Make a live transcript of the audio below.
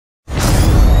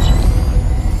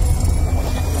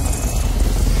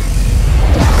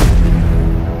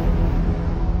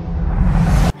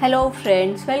Hello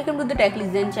friends, welcome to the Tech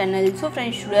Listen channel. So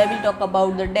friends, today I will talk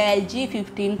about the Dell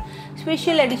G15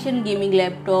 Special Edition Gaming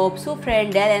Laptop. So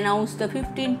friend, Dell announced the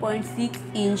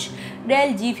 15.6-inch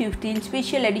Dell G15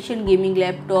 Special Edition Gaming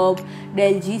Laptop.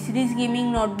 Dell G series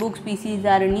gaming notebooks PCs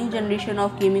are a new generation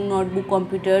of gaming notebook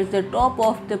computers. The top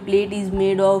of the plate is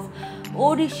made of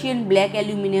obsidian black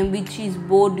aluminum, which is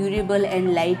both durable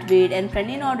and lightweight. And friend,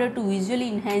 in order to visually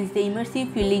enhance the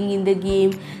immersive feeling in the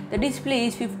game, the display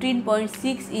is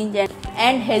 15.6-inch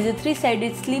and has a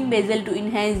 3-sided slim bezel to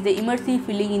enhance the immersive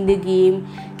feeling in the game.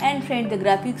 And friend, the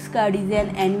graphics card is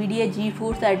an NVIDIA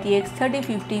GeForce RTX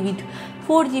 3050 with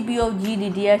 4GB of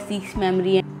GDDR6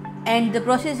 memory. And the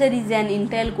processor is an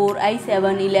Intel Core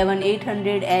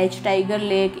i7-11800H Tiger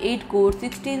Lake 8 core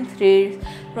 16 threads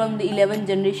from the 11th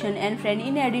generation. And friend,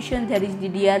 in addition there is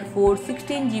DDR4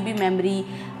 16GB memory,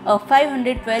 a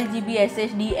 512GB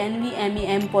SSD, NVMe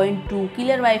M.2,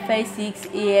 killer Wi-Fi 6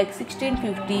 AX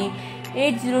 1650,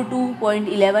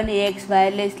 802.11ax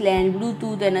wireless LAN,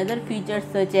 Bluetooth and other features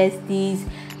such as these.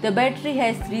 The battery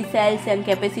has 3 cells and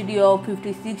capacity of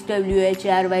 56 Wh,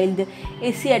 while the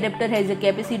AC adapter has a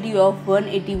capacity of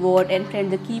 180 watt. And friend,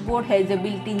 the keyboard has a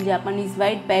built-in Japanese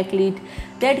white backlight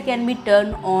that can be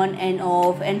turned on and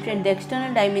off. And friend, the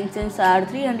external dimensions are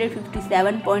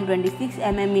 357.26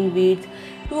 mm in width,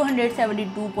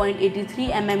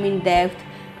 272.83 mm in depth,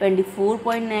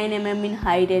 24.9 mm in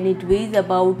height, and it weighs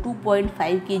about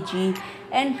 2.5 kg.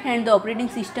 And friend, the operating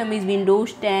system is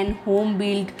Windows 10 home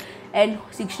built and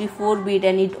 64-bit,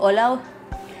 and it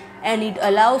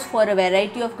allows for a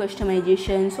variety of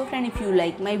customization. So friend, if you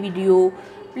like my video,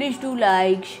 please do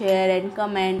like, share and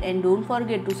comment, and don't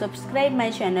forget to subscribe my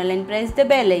channel and press the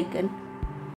bell icon.